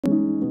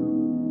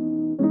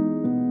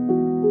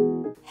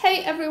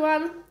Hey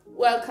everyone,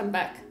 welcome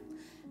back.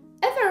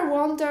 Ever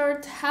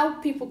wondered how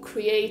people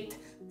create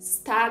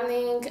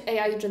stunning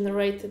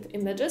AI-generated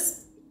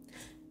images?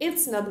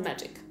 It's not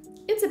magic.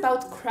 It's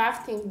about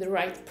crafting the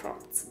right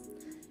prompts.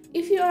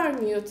 If you are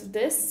new to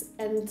this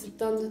and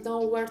don't know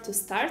where to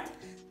start,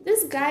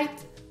 this guide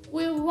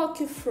will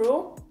walk you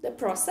through the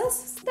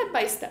process step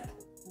by step.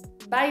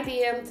 By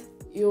the end,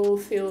 you'll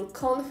feel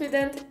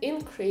confident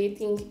in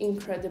creating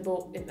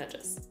incredible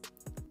images.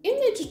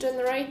 Image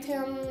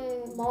generation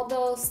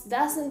models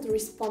doesn't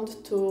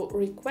respond to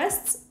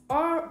requests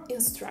or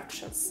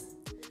instructions.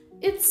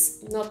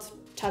 It's not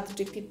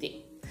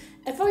ChatGPT.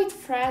 Avoid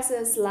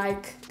phrases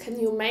like "can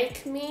you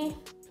make me?",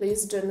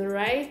 "please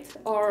generate",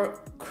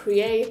 or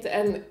 "create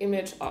an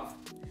image of".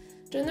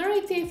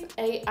 Generative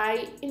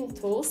AI in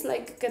tools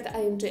like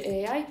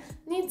getimg.ai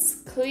needs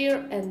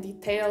clear and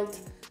detailed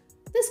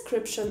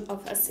description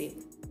of a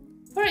scene.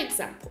 For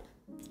example,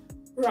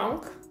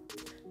 wrong.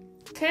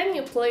 Can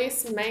you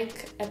please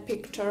make a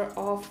picture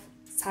of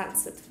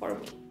sunset for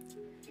me?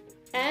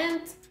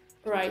 And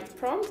right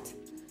prompt.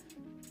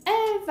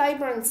 A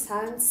vibrant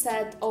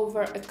sunset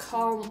over a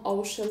calm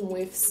ocean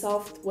with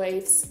soft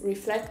waves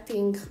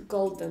reflecting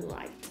golden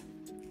light.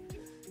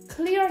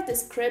 Clear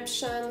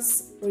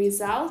descriptions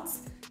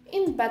results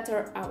in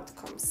better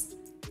outcomes.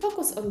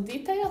 Focus on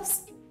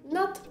details,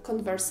 not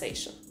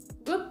conversation.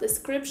 Good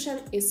description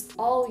is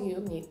all you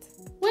need.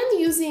 When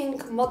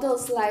using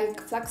models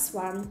like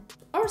Flux1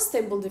 or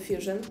Stable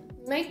Diffusion,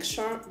 make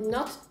sure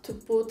not to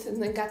put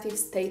negative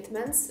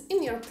statements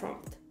in your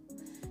prompt.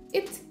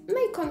 It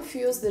may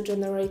confuse the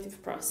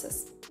generative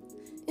process.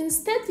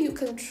 Instead, you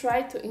can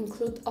try to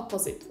include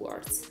opposite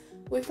words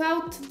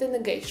without the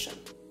negation.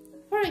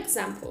 For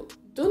example,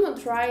 do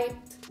not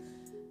write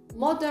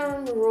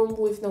modern room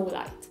with no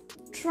light.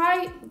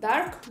 Try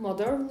dark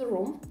modern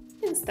room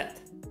instead.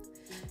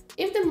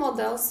 If the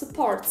model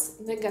supports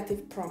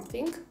negative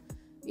prompting,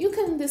 you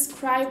can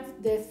describe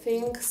the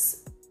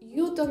things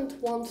you don't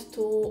want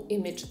to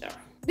image there.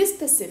 Be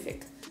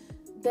specific.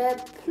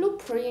 The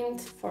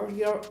blueprint for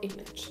your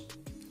image.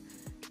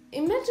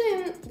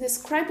 Imagine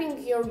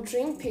describing your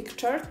dream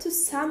picture to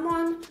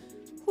someone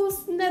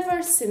who's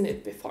never seen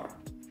it before.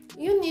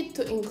 You need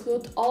to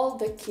include all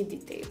the key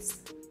details.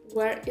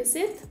 Where is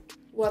it?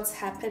 What's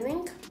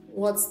happening?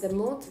 What's the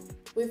mood?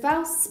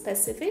 Without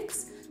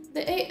specifics,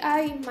 the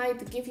AI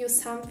might give you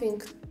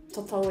something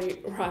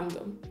totally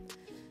random.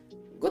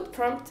 Good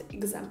prompt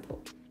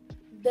example.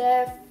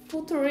 The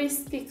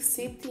futuristic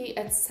city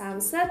at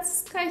sunset,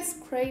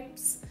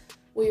 skyscrapers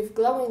with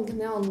glowing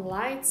neon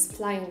lights,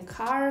 flying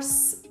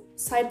cars,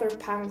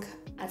 cyberpunk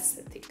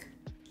aesthetic.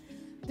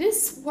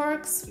 This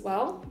works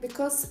well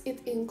because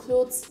it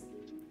includes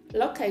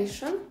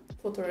location,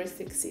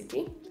 futuristic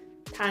city,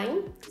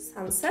 time,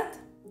 sunset,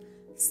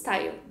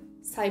 style,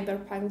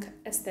 cyberpunk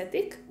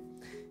aesthetic,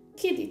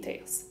 key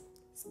details,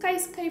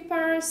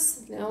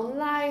 skyscrapers, neon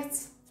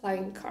lights,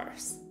 flying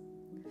cars.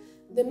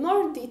 The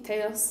more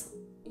details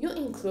you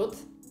include,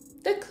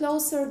 the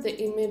closer the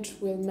image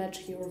will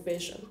match your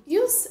vision.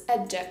 Use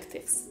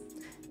adjectives.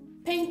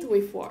 Paint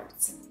with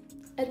words.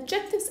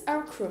 Adjectives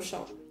are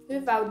crucial.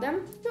 Without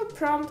them, your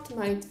prompt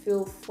might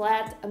feel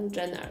flat and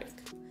generic.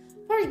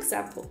 For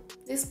example,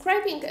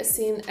 describing a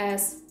scene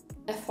as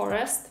a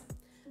forest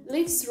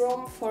leaves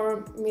room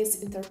for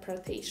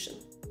misinterpretation.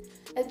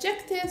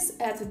 Adjectives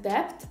add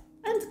depth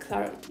and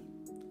clarity.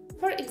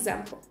 For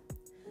example,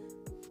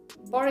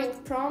 boring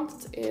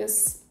prompt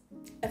is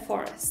a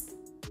forest,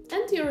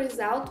 and your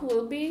result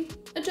will be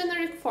a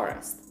generic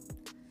forest.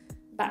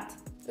 But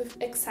with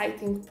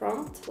exciting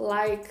prompt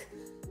like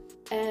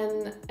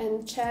an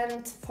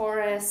enchanted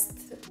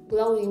forest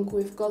glowing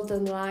with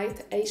golden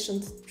light,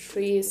 ancient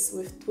trees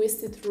with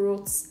twisted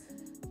roots,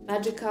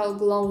 magical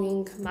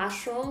glowing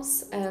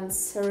mushrooms, and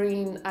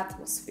serene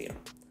atmosphere,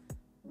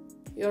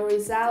 your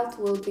result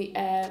will be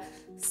a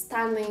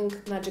stunning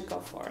magical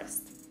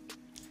forest.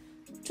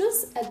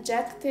 Choose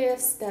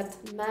adjectives that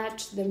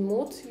match the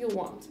mood you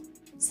want,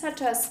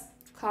 such as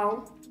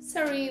calm,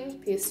 serene,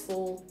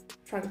 peaceful,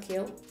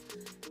 tranquil,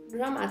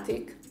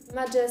 dramatic,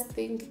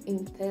 majestic,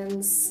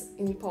 intense,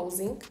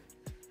 imposing,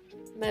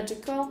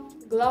 magical,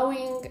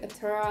 glowing,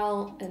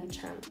 ethereal,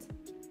 enchanted.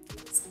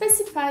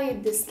 Specify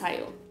the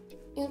style.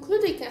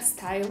 Including a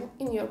style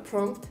in your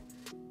prompt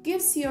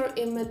gives your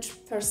image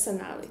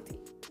personality.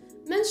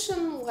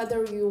 Mention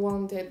whether you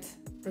want it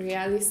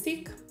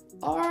realistic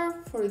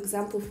or, for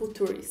example,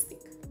 futuristic.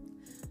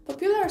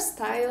 Popular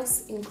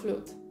styles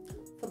include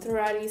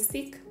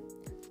photorealistic,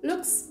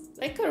 looks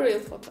like a real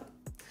photo,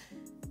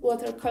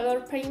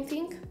 watercolor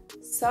painting,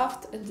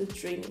 soft and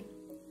dreamy,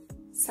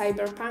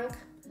 cyberpunk,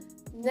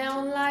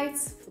 neon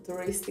lights,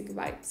 futuristic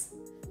vibes,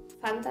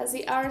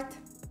 fantasy art,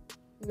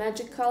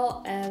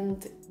 magical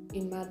and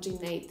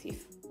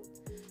imaginative,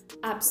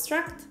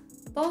 abstract,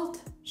 bold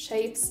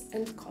shapes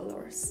and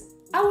colors.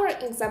 Our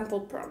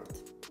example prompt.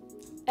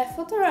 A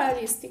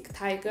photorealistic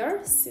tiger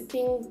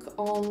sitting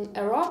on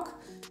a rock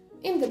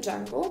in the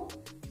jungle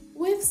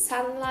with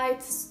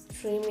sunlight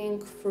streaming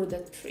through the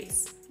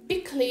trees. Be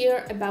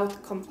clear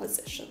about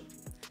composition.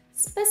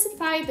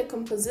 Specify the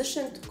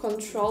composition to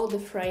control the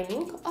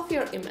framing of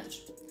your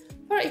image.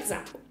 For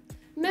example,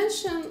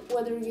 mention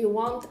whether you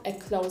want a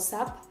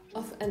close-up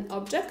of an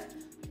object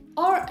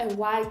or a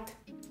wide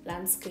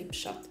landscape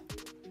shot.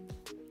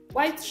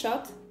 Wide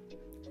shot.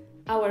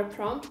 Our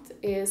prompt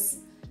is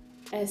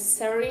a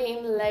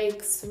serene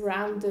lake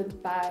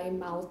surrounded by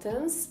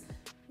mountains,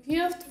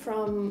 viewed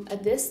from a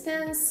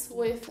distance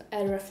with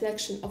a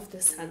reflection of the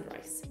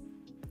sunrise.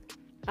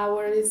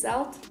 Our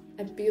result,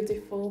 a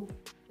beautiful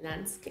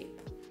landscape.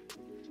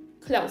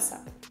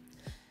 Close-up.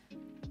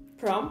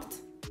 Prompt,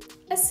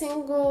 a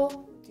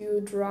single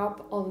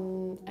dewdrop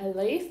on a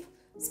leaf,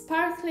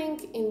 sparkling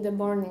in the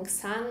morning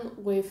sun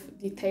with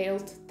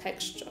detailed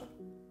texture.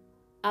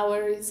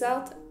 Our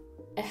result,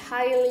 a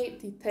highly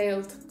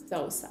detailed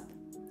close-up.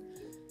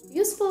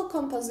 Useful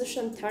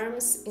composition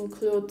terms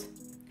include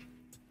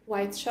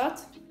wide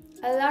shot,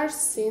 a large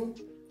scene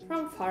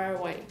from far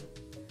away.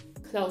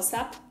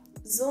 Close-up,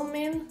 zoom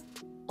in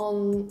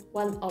on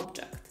one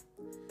object.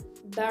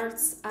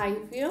 Bird's eye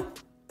view,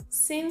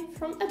 seen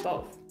from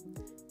above.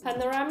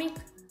 Panoramic,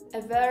 a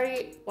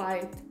very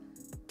wide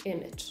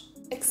image.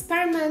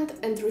 Experiment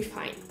and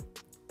refine.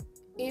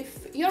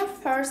 If your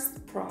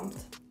first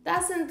prompt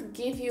doesn't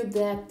give you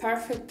the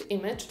perfect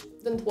image,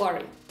 don't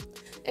worry.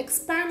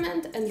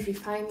 Experiment and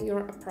refine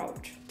your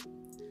approach.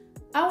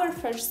 Our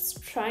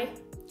first try,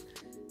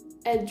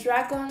 a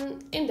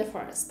dragon in the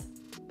forest.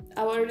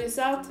 Our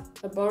result,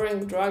 a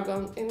boring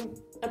dragon in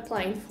a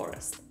plain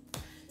forest.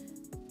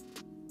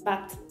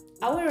 But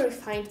our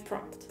refined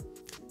prompt,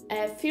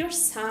 a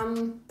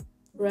fearsome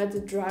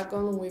red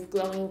dragon with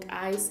glowing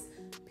eyes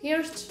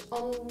perched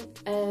on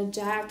a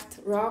jagged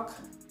rock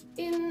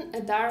in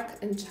a dark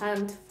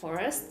enchanted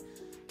forest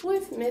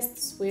with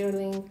mist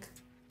swirling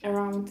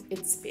around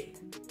its feet.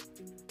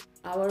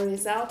 Our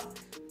result,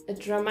 a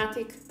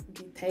dramatic,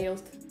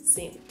 detailed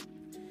scene.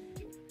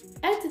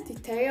 Add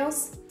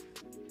details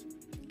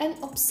and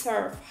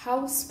observe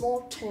how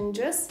small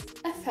changes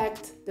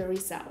affect the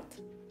result.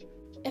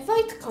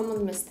 Avoid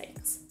common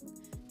mistakes.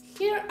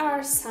 Here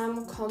are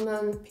some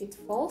common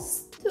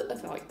pitfalls to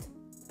avoid.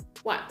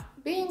 1.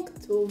 Being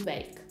too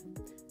vague.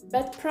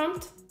 Bad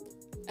prompt,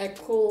 a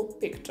cool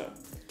picture.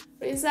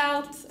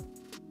 Result,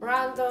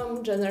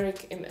 random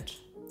generic image.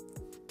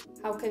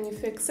 How can you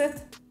fix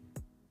it?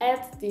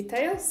 Add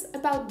details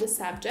about the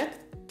subject,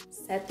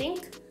 setting,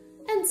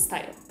 and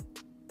style.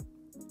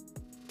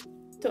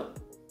 2.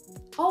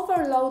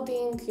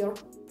 Overloading your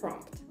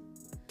prompt.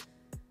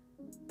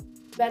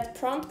 Bad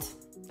prompt,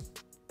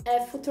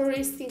 a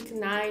futuristic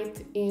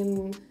knight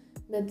in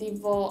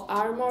medieval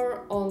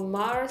armor on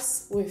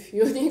Mars with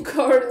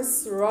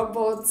unicorns,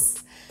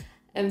 robots,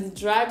 and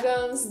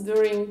dragons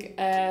during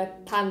a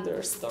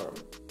thunderstorm.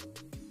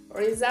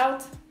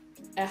 Result,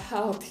 a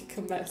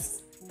chaotic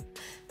mess.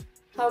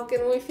 How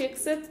can we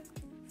fix it?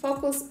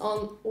 Focus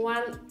on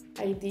one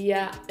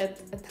idea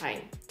at a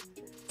time.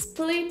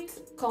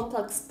 Split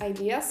complex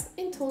ideas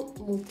into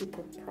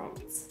multiple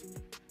prompts.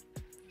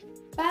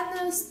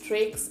 Bonus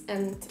tricks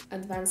and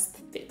advanced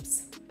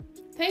tips.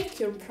 Take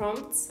your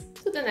prompts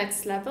to the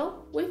next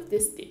level with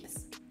these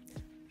tips.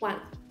 1.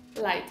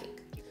 Lighting.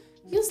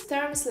 Use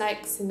terms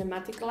like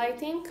cinematic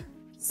lighting,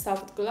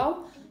 soft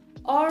glow,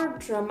 or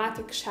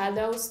dramatic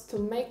shadows to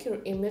make your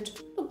image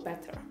look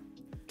better.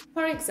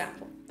 For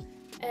example,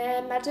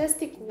 a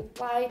majestic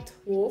white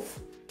wolf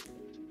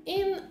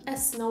in a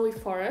snowy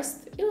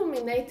forest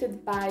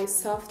illuminated by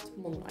soft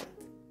moonlight.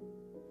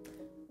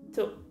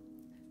 2.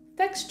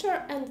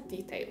 Texture and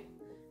detail.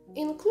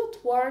 Include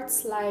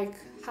words like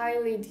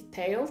highly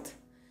detailed,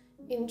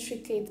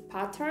 intricate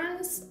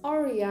patterns,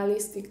 or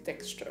realistic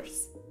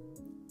textures.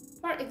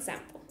 For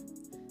example,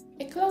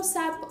 a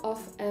close-up of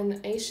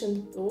an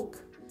ancient book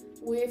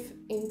with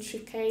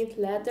intricate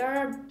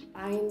leather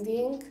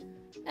binding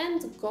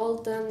and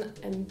golden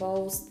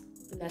embossed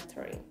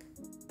lettering.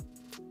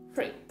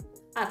 3.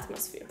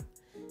 Atmosphere.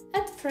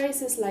 Add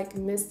phrases like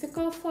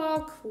mystical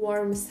fog,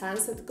 warm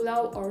sunset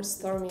glow, or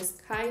stormy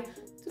sky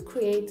to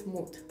create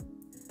mood.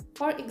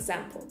 For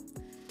example,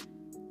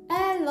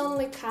 a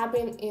lonely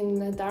cabin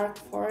in a dark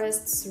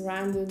forest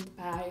surrounded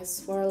by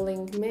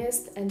swirling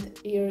mist and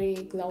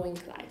eerie glowing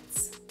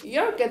lights.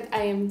 Your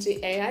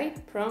getimg.ai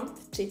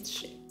prompt cheat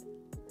sheet.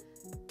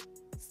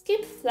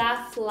 Skip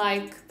fluff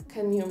like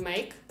 "can you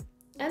make?"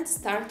 and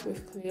start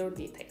with clear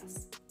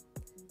details.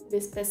 Be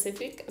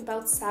specific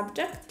about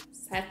subject,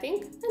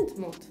 setting, and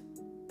mood.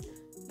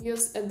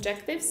 Use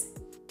adjectives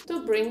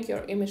to bring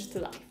your image to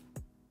life.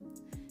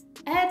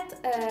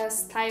 Add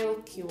style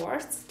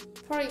keywords,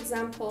 for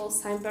example,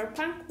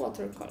 cyberpunk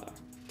watercolor.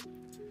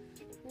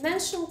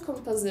 Mention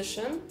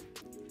composition,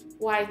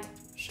 wide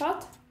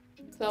shot,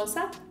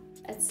 close-up,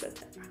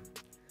 etc.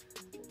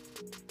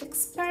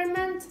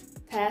 Experiment,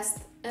 test,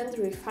 and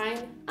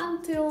refine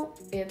until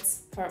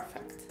it's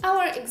perfect.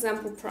 Our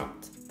example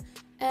prompt.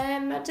 A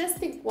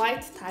majestic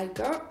white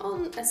tiger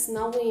on a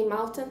snowy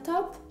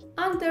mountaintop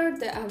under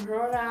the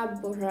aurora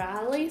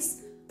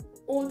borealis,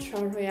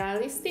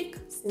 ultra-realistic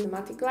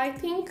cinematic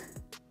lighting.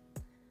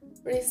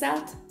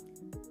 Result,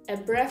 a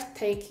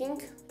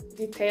breathtaking,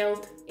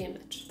 detailed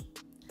image.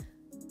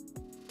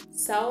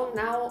 So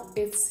now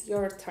it's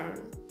your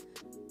turn.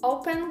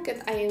 Open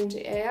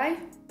getimg.ai,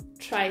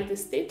 try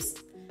these tips,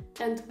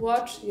 and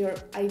watch your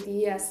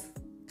ideas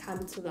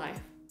come to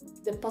life.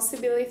 The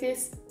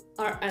possibilities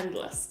are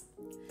endless.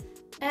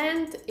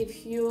 And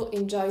if you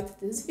enjoyed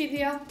this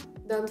video,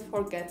 don't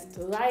forget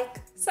to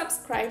like,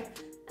 subscribe,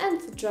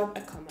 and drop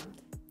a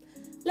comment.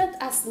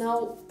 Let us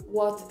know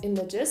what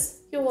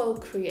images you will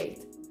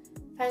create.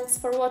 Thanks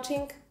for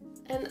watching,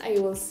 and I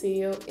will see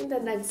you in the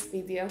next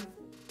video.